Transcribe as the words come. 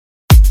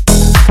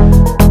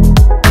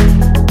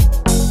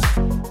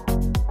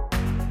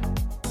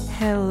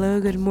Hello,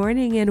 good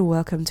morning, and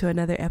welcome to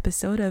another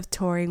episode of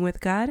Touring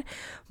with God.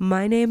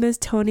 My name is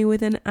Tony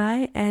with an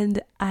I,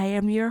 and I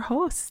am your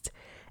host.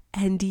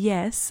 And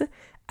yes,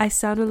 I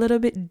sound a little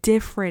bit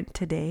different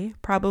today,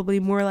 probably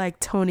more like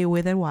Tony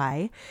with an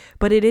Y,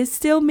 but it is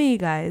still me,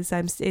 guys.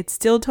 It's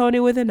still Tony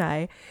with an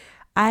I.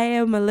 I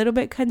am a little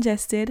bit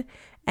congested,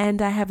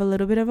 and I have a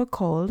little bit of a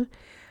cold.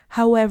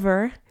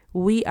 However,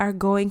 we are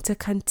going to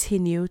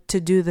continue to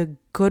do the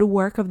good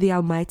work of the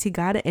Almighty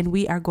God, and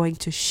we are going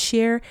to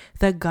share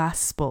the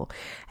gospel.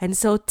 And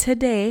so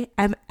today,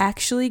 I'm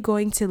actually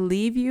going to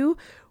leave you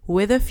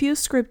with a few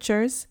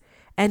scriptures,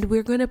 and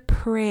we're going to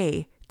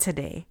pray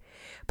today.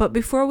 But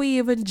before we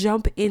even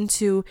jump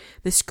into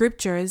the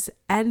scriptures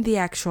and the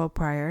actual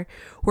prayer,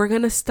 we're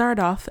going to start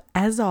off,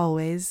 as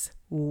always,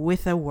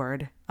 with a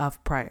word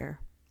of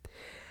prayer.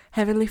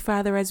 Heavenly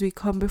Father, as we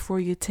come before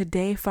you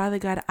today, Father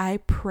God,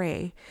 I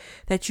pray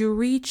that you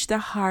reach the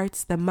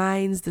hearts, the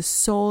minds, the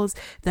souls,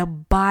 the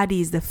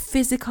bodies, the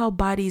physical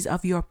bodies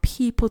of your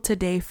people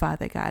today,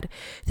 Father God,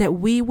 that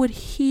we would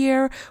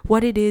hear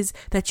what it is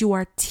that you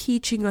are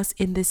teaching us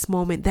in this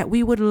moment, that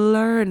we would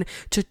learn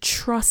to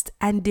trust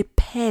and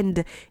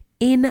depend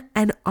in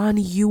and on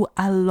you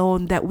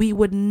alone, that we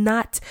would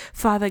not,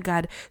 Father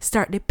God,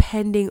 start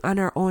depending on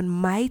our own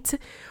might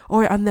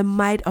or on the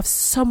might of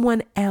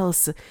someone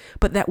else,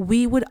 but that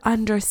we would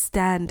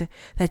understand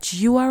that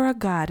you are a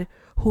God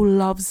who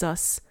loves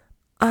us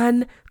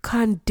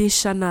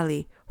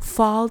unconditionally,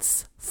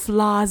 faults,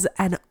 flaws,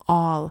 and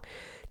all.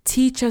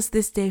 Teach us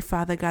this day,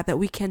 Father God, that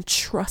we can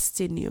trust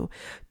in you.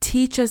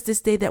 Teach us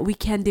this day that we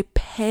can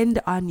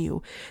depend on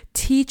you.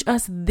 Teach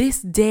us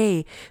this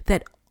day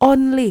that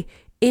only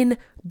in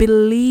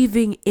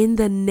believing in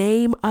the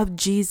name of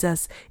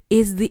Jesus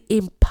is the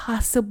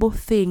impossible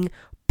thing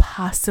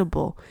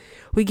possible.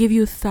 We give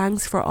you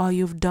thanks for all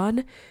you've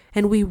done,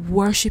 and we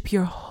worship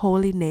your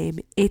holy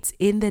name. It's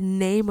in the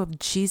name of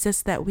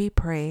Jesus that we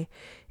pray.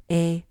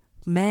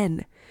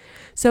 Amen.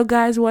 So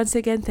guys, once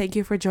again, thank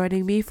you for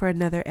joining me for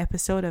another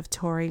episode of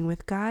Touring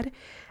with God.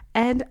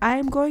 And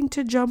I'm going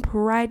to jump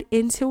right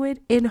into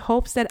it in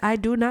hopes that I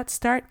do not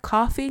start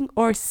coughing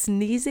or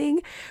sneezing,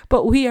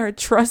 but we are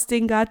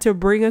trusting God to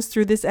bring us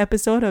through this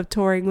episode of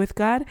Touring with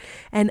God.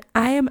 And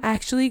I am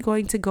actually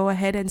going to go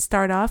ahead and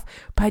start off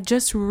by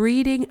just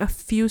reading a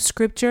few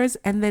scriptures,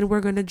 and then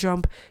we're going to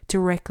jump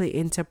directly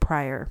into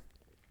prayer.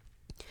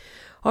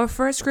 Our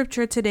first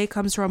scripture today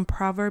comes from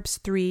Proverbs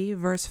 3,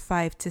 verse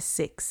 5 to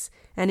 6,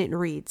 and it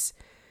reads,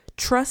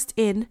 "Trust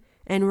in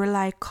and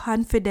rely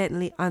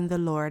confidently on the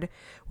Lord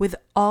with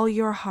all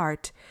your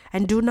heart,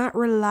 and do not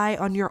rely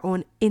on your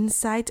own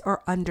insight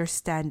or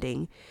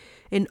understanding.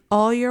 In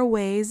all your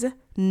ways,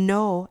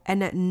 know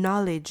and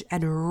acknowledge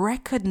and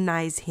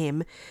recognize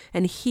him,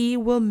 and he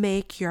will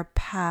make your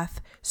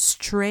path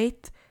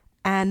straight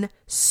and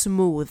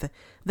smooth."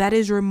 That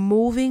is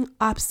removing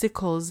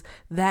obstacles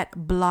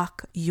that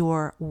block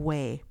your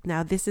way.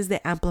 Now, this is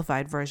the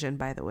Amplified version,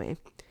 by the way.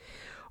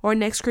 Our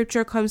next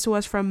scripture comes to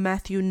us from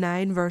Matthew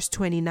 9, verse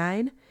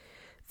 29.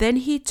 "Then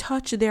he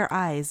touched their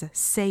eyes,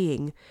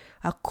 saying,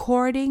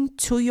 according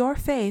to your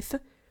faith,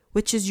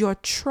 which is your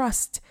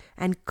trust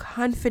and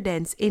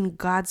confidence in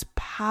God's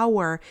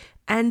power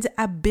and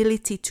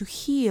ability to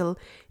heal,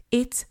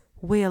 it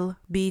will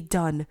be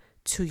done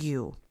to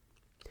you."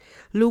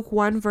 Luke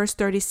 1, verse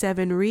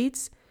 37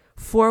 reads,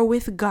 "For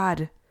with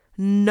God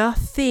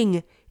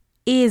nothing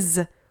is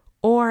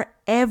or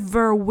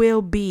ever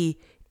will be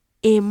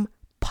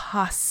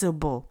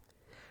impossible."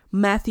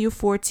 Matthew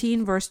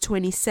 14, verse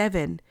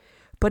 27,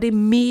 "But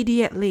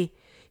immediately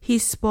he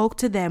spoke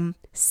to them,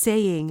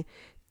 saying,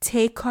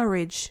 Take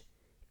courage,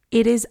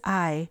 it is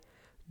I,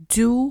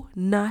 do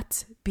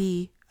not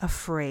be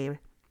afraid."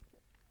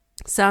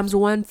 Psalms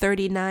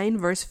 139,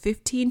 verse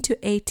 15 to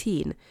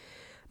 18,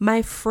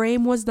 "My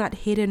frame was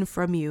not hidden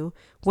from you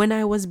when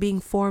I was being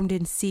formed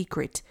in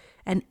secret,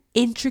 and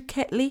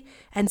intricately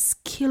and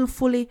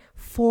skillfully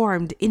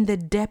formed in the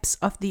depths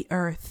of the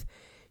earth.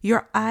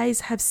 Your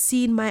eyes have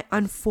seen my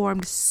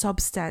unformed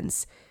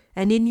substance,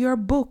 and in your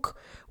book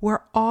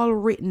were all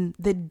written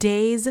the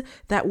days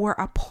that were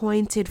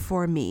appointed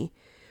for me,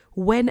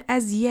 when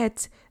as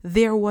yet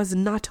there was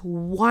not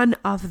one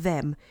of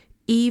them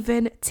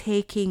even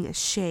taking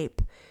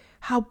shape.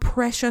 How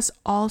precious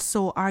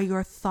also are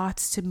your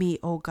thoughts to me,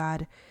 O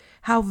God!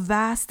 How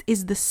vast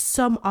is the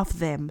sum of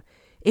them!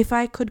 If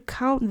I could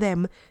count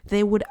them,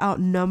 they would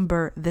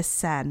outnumber the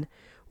sand.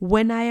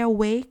 When I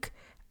awake,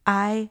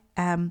 I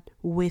am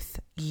with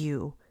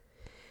you."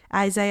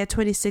 Isaiah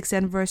 26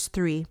 and verse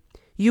 3,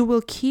 "You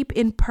will keep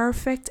in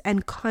perfect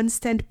and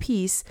constant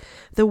peace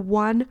the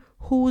one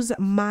whose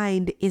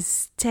mind is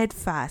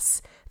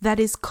steadfast, that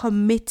is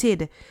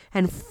committed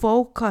and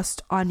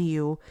focused on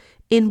you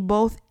in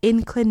both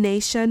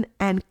inclination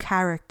and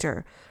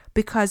character,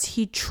 because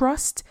he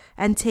trusts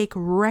and take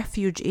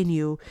refuge in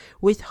you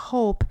with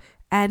hope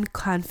and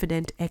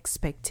confident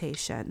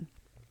expectation."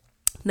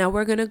 Now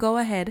we're going to go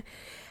ahead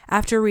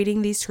after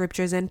reading these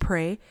scriptures and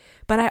pray.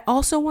 But I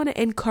also want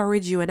to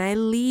encourage you, and I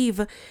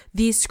leave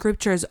these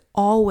scriptures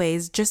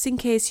always, just in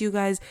case you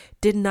guys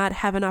did not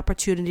have an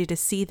opportunity to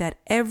see that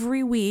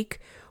every week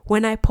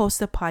when I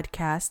post a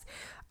podcast,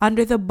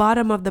 under the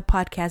bottom of the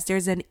podcast,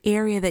 there's an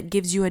area that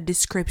gives you a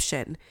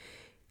description.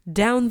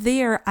 Down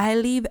there, I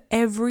leave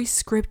every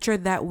scripture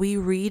that we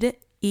read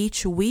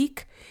each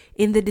week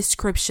in the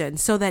description,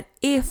 so that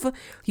if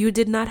you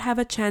did not have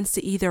a chance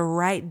to either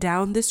write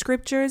down the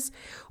scriptures,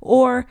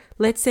 or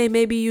let's say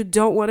maybe you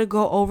don't want to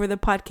go over the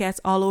podcast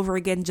all over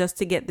again just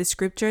to get the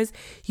scriptures,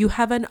 you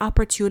have an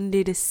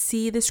opportunity to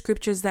see the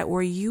scriptures that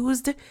were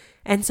used.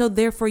 And so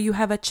therefore you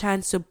have a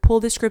chance to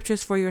pull the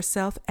scriptures for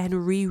yourself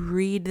and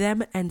reread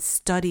them and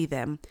study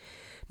them.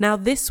 Now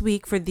this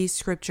week for these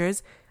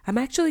scriptures, I'm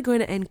actually going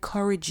to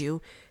encourage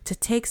you to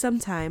take some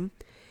time,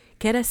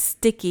 get a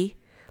sticky,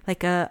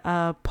 like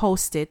a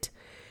Post-it,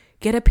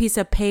 get a piece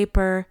of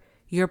paper,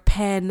 your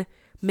pen,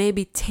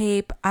 maybe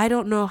tape. I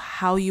don't know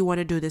how you want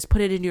to do this.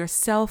 Put it in your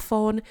cell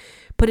phone,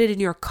 put it in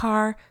your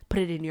car, put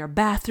it in your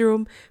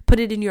bathroom, put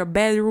it in your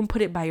bedroom,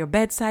 put it by your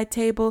bedside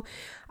table.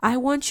 I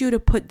want you to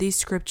put these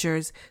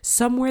scriptures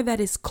somewhere that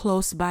is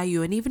close by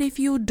you. And even if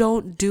you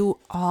don't do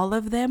all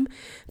of them,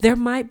 there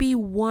might be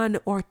one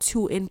or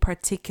two in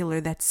particular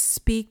that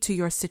speak to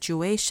your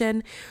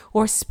situation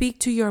or speak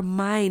to your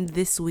mind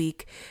this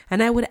week.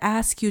 And I would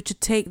ask you to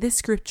take this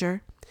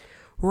scripture,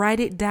 write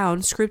it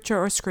down, scripture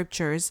or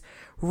scriptures,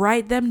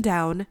 write them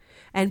down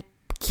and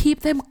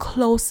keep them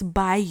close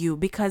by you,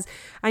 because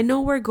I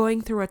know we're going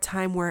through a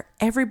time where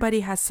everybody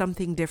has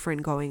something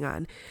different going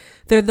on.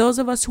 There are those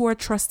of us who are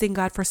trusting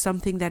God for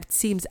something that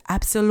seems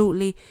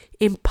absolutely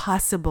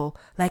impossible,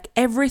 like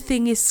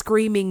everything is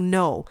screaming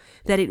no,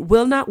 that it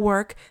will not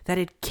work, that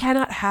it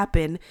cannot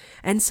happen.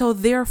 And so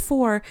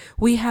therefore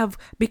we have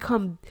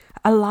become,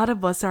 a lot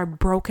of us are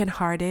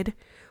brokenhearted.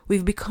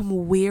 We've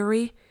become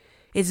weary.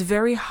 It's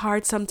very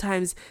hard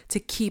sometimes to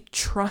keep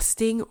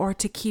trusting or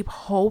to keep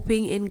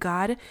hoping in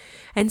God.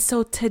 And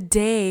so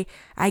today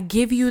I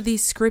give you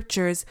these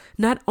scriptures,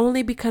 not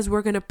only because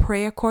we're going to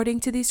pray according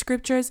to these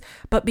scriptures,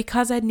 but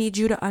because I need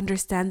you to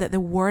understand that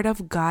the word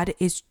of God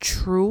is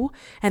true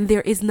and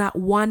there is not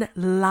one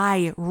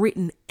lie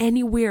written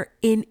anywhere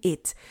in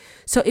it.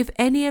 So if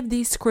any of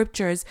these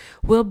scriptures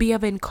will be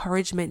of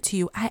encouragement to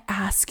you, I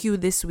ask you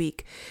this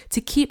week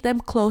to keep them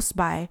close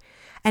by.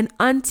 And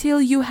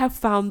until you have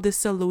found the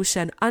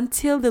solution,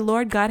 until the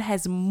Lord God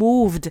has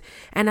moved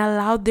and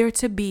allowed there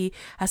to be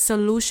a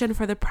solution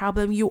for the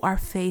problem you are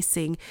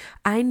facing,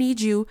 I need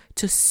you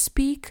to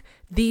speak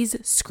these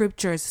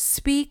scriptures,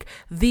 speak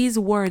these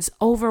words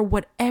over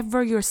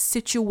whatever your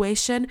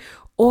situation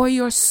or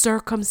your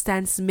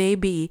circumstance may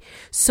be,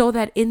 so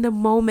that in the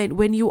moment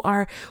when you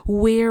are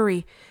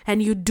weary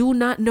and you do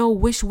not know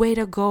which way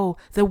to go,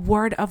 the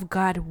word of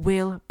God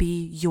will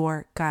be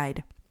your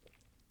guide.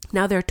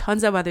 Now, there are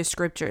tons of other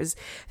scriptures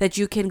that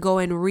you can go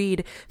and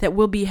read that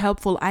will be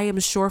helpful, I am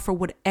sure, for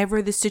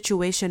whatever the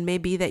situation may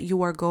be that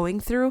you are going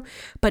through.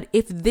 But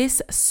if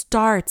this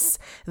starts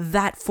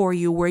that for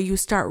you, where you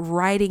start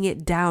writing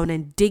it down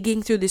and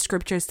digging through the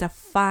scriptures to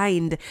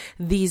find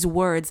these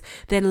words,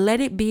 then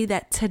let it be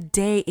that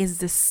today is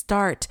the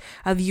start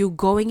of you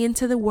going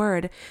into the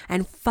word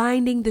and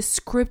finding the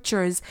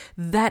scriptures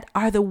that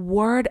are the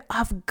word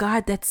of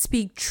God, that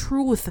speak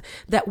truth,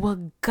 that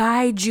will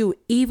guide you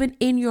even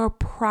in your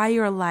prior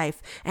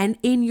life and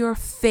in your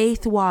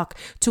faith walk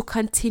to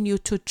continue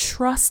to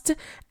trust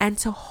and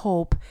to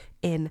hope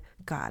in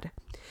God.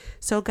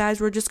 So guys,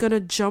 we're just going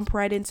to jump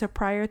right into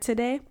prayer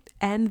today,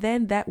 and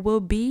then that will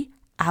be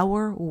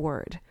our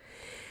word.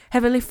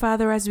 Heavenly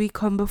Father, as we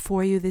come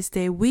before you this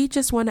day, we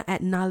just want to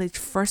acknowledge,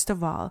 first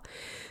of all,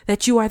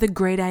 that you are the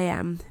great I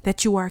am,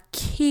 that you are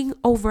King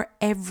over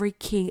every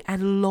king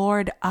and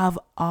Lord of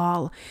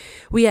all.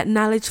 We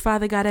acknowledge,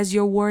 Father God, as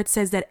your word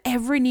says, that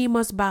every knee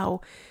must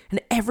bow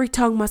and every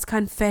tongue must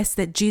confess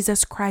that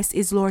Jesus Christ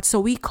is Lord. So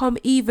we come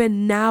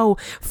even now,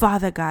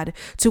 Father God,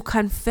 to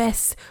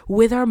confess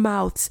with our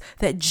mouths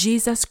that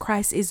Jesus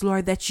Christ is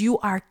Lord, that you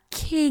are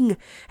King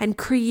and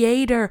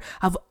creator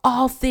of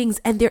all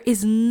things, and there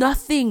is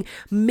nothing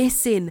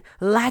missing,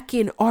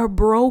 lacking, or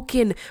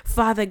broken,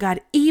 Father God,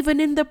 even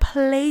in the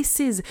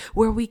places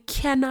where we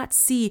cannot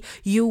see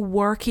you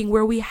working,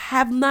 where we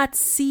have not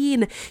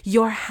seen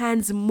your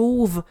hands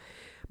move.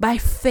 By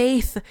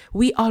faith,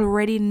 we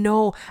already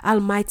know,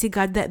 Almighty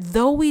God, that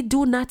though we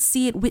do not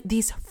see it with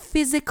these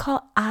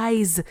physical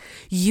eyes,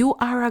 you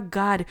are a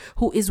God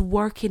who is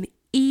working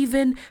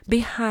even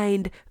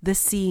behind the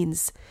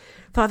scenes.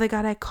 Father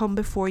God, I come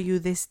before you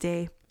this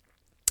day.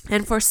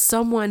 And for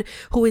someone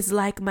who is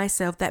like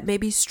myself, that may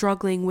be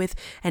struggling with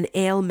an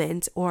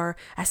ailment or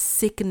a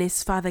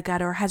sickness, Father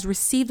God, or has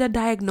received a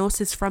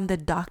diagnosis from the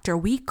doctor,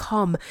 we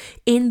come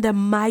in the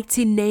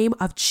mighty name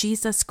of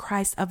Jesus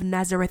Christ of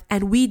Nazareth,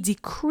 and we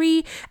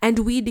decree and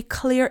we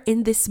declare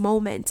in this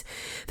moment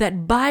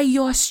that by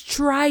your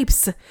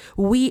stripes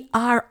we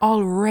are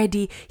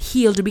already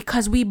healed,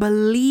 because we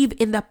believe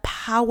in the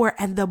power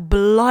and the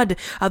blood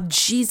of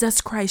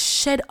Jesus Christ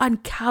shed on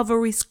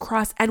Calvary's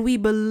cross, and we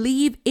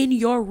believe in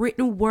your your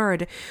written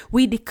word,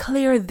 we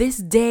declare this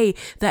day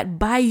that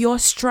by your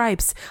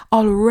stripes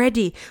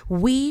already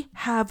we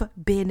have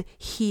been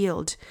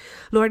healed.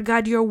 Lord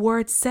God, your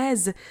word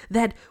says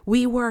that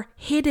we were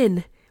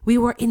hidden. We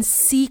were in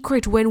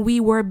secret when we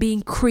were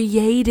being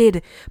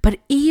created. But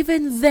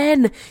even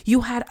then,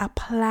 you had a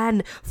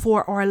plan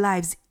for our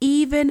lives.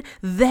 Even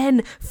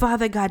then,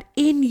 Father God,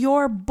 in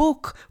your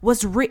book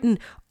was written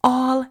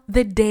all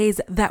the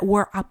days that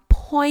were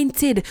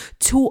appointed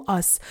to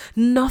us.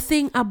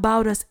 Nothing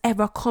about us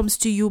ever comes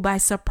to you by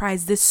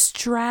surprise. The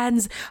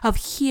strands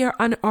of hair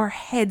on our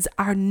heads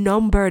are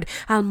numbered,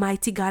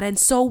 Almighty God. And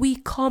so we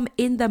come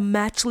in the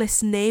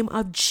matchless name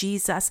of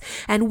Jesus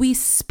and we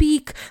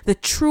speak the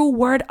true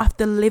word of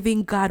the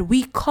living God.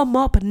 We come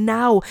up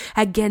now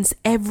against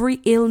every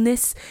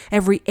illness,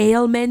 every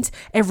ailment,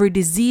 every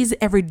disease,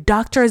 every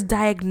doctor's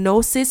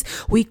diagnosis.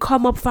 We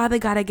come up, Father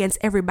God, against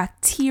every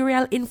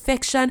bacterial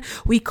infection.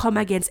 We come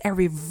against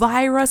every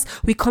virus.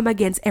 We come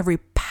against every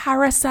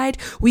parasite.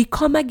 We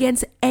come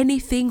against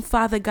anything,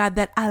 Father God,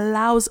 that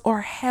allows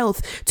our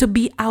health to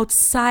be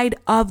outside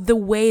of the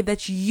way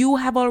that you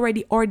have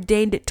already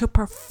ordained it to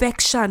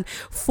perfection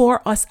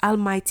for us,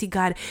 Almighty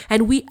God.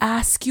 And we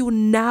ask you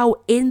now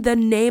in the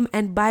name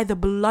and by the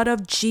blood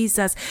of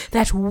Jesus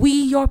that we,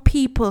 your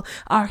people,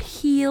 are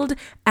healed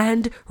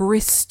and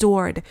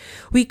restored.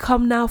 We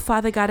come now,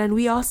 Father God, and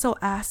we also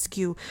ask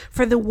you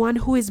for the one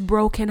who is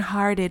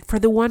brokenhearted, for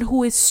the one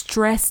who is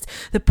stressed,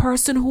 the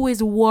person who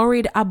is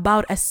worried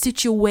about a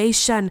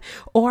situation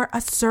or a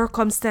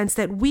circumstance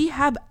that we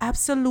have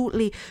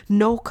absolutely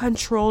no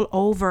control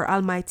over,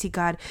 Almighty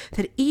God,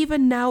 that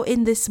even now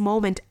in this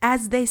moment,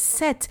 as they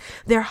set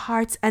their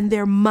hearts and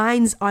their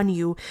minds on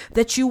you,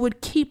 that you would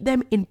keep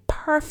them in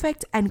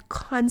perfect and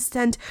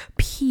constant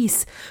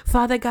peace,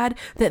 Father God,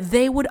 that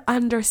they would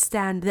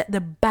understand that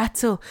the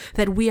battle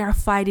that we are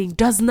fighting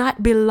does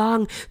not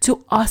belong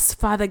to us,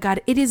 Father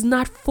God. It is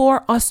not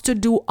for us to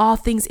do all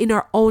things in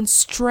our own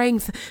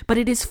strength, but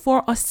it is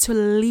for us to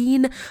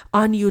lean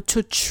on you,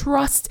 to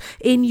trust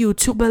in you,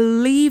 to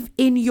believe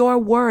in your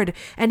word.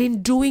 And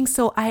in doing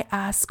so, I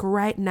ask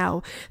right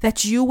now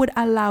that you would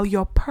allow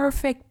your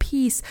perfect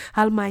peace,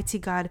 Almighty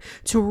God,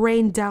 to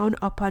rain down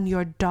upon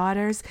your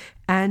daughters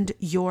and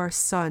your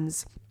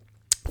sons.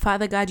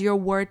 Father God, your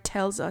word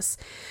tells us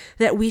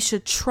that we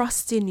should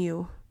trust in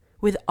you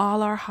with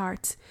all our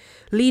heart.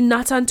 Lean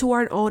not unto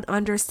our own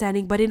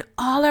understanding, but in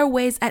all our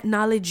ways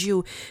acknowledge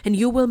you, and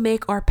you will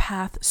make our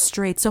path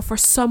straight. So for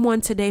someone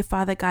today,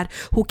 Father God,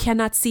 who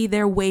cannot see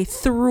their way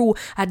through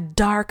a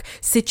dark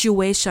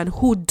situation,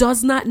 who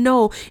does not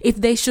know if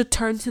they should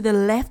turn to the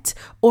left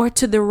or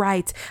to the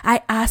right,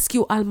 I ask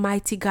you,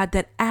 Almighty God,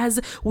 that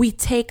as we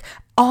take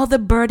all the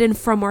burden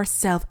from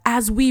ourselves,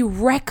 as we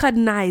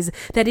recognize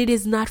that it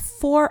is not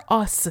for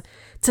us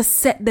to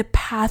set the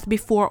path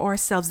before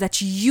ourselves,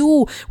 that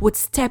you would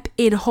step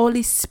in,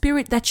 Holy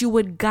Spirit, that you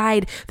would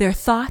guide their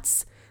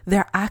thoughts,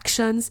 their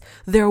actions,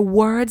 their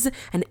words,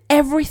 and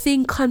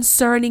everything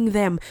concerning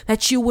them,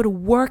 that you would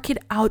work it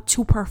out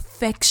to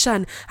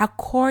perfection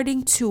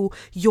according to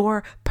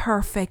your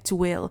perfect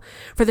will.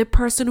 For the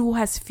person who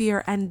has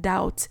fear and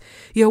doubt,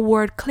 your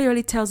word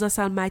clearly tells us,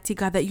 Almighty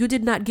God, that you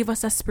did not give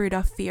us a spirit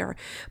of fear,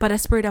 but a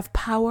spirit of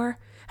power,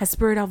 a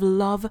spirit of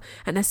love,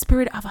 and a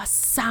spirit of a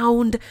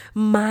sound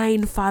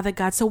mind, Father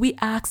God. So we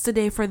ask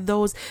today for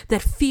those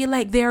that feel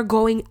like they're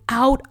going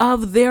out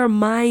of their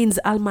minds,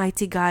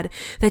 Almighty God,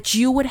 that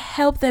you would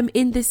help them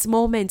in this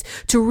moment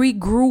to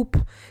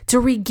regroup, to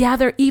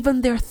regather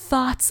even their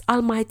thoughts,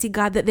 Almighty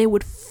God, that they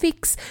would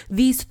fix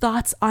these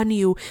thoughts on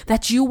you,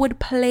 that you would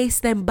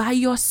place them by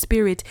your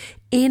Spirit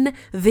in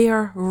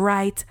their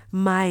right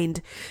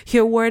mind.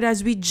 Your word,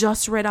 as we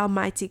just read,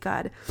 Almighty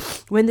God,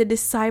 when the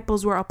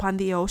disciples were upon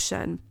the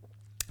ocean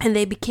and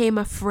they became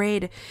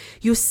afraid,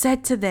 you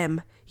said to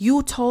them,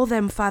 you told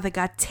them, Father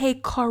God,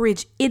 take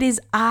courage. It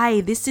is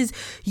I. This is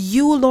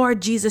you,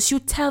 Lord Jesus. You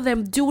tell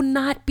them, do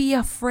not be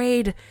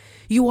afraid.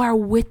 You are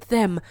with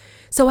them.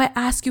 So I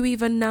ask you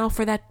even now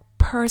for that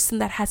person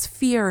that has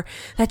fear,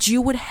 that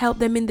you would help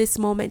them in this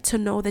moment to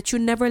know that you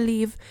never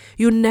leave,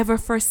 you never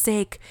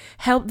forsake.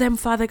 Help them,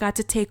 Father God,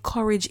 to take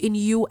courage in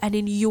you and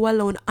in you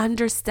alone,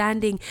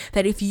 understanding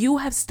that if you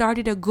have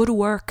started a good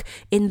work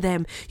in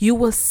them, you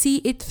will see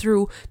it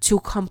through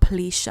to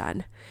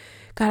completion.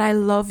 God, I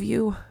love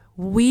you.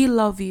 We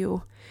love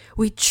you.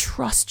 We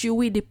trust you.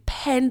 We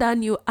depend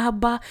on you,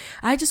 Abba.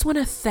 I just want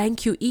to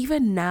thank you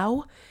even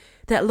now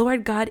that,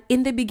 Lord God,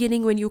 in the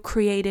beginning when you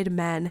created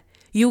man,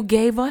 you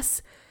gave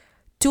us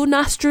 2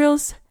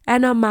 nostrils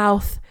and a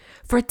mouth.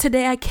 For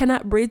today I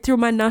cannot breathe through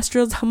my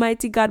nostrils,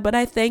 Almighty God, but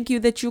I thank you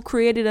that you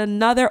created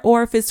another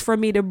orifice for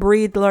me to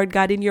breathe, Lord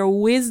God. In your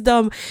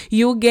wisdom,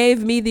 you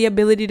gave me the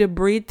ability to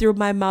breathe through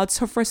my mouth.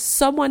 So for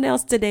someone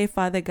else today,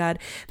 Father God,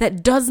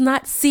 that does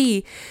not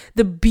see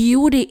the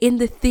beauty in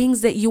the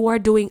things that you are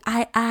doing,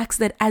 I ask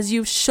that as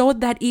you've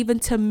showed that even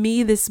to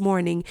me this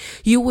morning,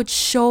 you would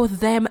show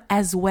them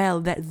as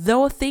well, that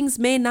though things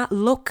may not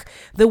look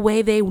the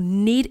way they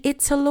need it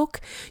to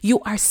look, you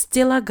are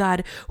still a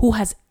God who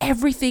has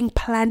everything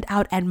planned out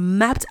out and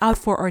mapped out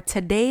for our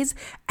todays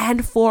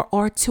and for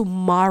our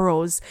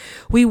tomorrows.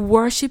 We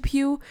worship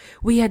you.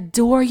 We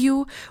adore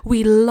you.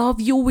 We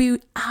love you. We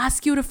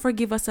ask you to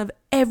forgive us of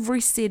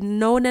every sin,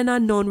 known and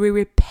unknown. We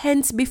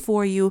repent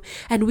before you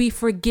and we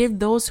forgive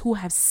those who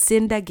have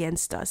sinned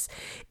against us.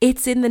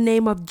 It's in the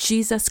name of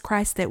Jesus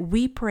Christ that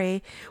we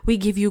pray. We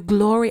give you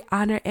glory,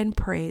 honor, and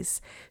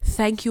praise.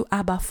 Thank you,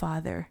 Abba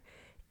Father.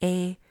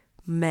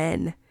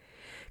 Amen.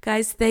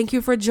 Guys, thank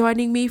you for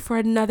joining me for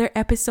another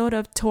episode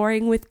of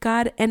Touring with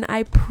God. And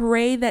I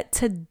pray that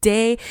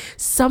today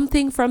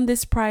something from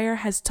this prayer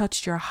has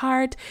touched your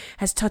heart,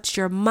 has touched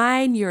your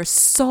mind, your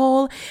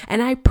soul.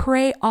 And I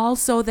pray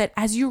also that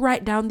as you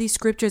write down these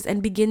scriptures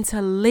and begin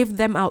to live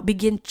them out,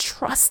 begin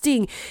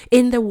trusting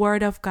in the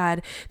word of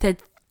God,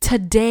 that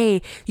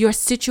today, your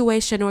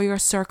situation or your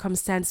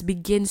circumstance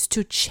begins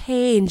to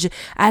change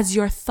as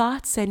your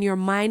thoughts and your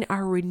mind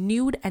are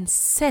renewed and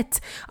set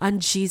on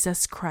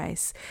Jesus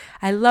Christ.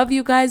 I love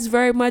you guys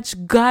very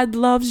much. God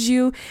loves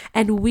you.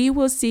 And we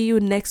will see you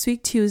next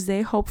week,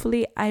 Tuesday.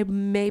 Hopefully, I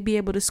may be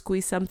able to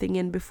squeeze something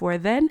in before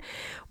then.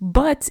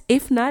 But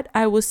if not,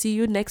 I will see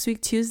you next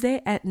week,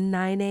 Tuesday at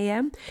 9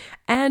 a.m.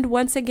 And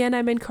once again,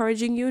 I'm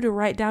encouraging you to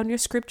write down your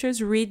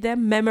scriptures, read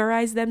them,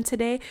 memorize them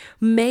today,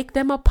 make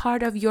them a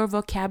part of your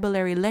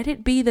vocabulary. Let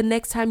it be the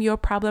next time your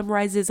problem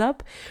rises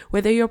up,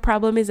 whether your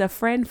problem is a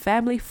friend,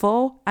 family,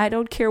 foe, I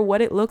don't care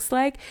what it looks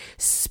like.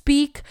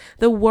 Speak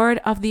the word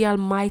of the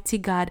Almighty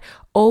God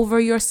over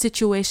your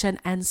situation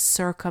and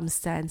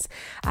circumstance.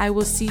 I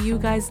will see you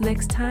guys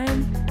next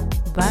time.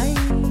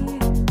 Bye.